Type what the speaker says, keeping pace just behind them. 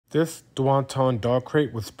This Duotone dog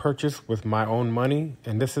crate was purchased with my own money,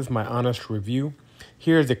 and this is my honest review.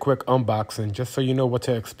 Here's a quick unboxing just so you know what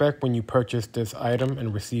to expect when you purchase this item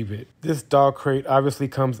and receive it. This dog crate obviously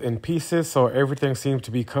comes in pieces, so everything seems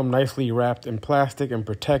to become nicely wrapped in plastic and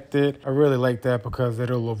protected. I really like that because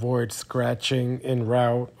it'll avoid scratching en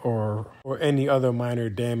route or any other minor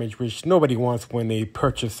damage, which nobody wants when they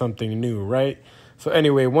purchase something new, right? So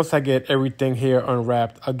anyway, once I get everything here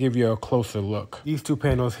unwrapped, I'll give you a closer look. These two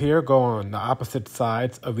panels here go on the opposite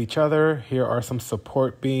sides of each other. Here are some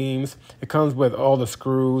support beams. It comes with all the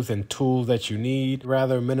screws and tools that you need.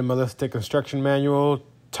 Rather minimalistic instruction manual,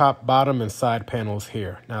 top, bottom, and side panels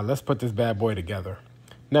here. Now let's put this bad boy together.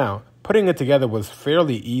 Now, putting it together was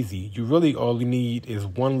fairly easy. You really all you need is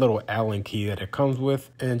one little Allen key that it comes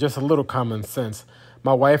with and just a little common sense.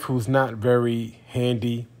 My wife, who's not very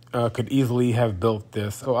handy, could easily have built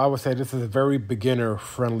this. So I would say this is a very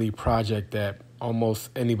beginner-friendly project that almost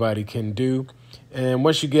anybody can do. And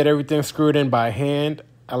once you get everything screwed in by hand,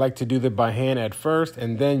 I like to do that by hand at first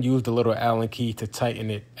and then use the little Allen key to tighten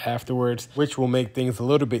it afterwards, which will make things a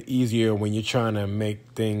little bit easier when you're trying to make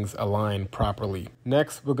things align properly.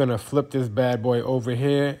 Next, we're gonna flip this bad boy over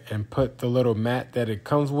here and put the little mat that it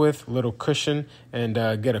comes with, little cushion, and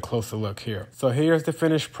get a closer look here. So here's the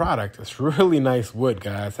finished product. It's really nice wood,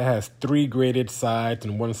 guys. It has 3 graded sides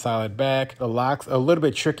and 1 solid back. The locks are a little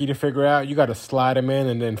bit tricky to figure out. You gotta slide them in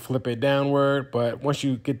and then flip it downward, but once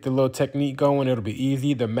you get the little technique going, it'll be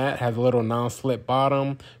easy. The mat has a little non-slip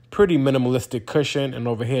bottom, pretty minimalistic cushion, and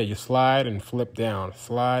over here you slide and flip down,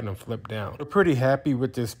 slide and flip down. We're pretty happy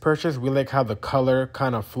with this purchase. We like how the color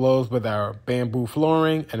kind of flows with our bamboo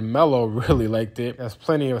flooring, and Mello really liked it. There's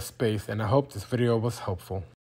plenty of space, and I hope this video was helpful.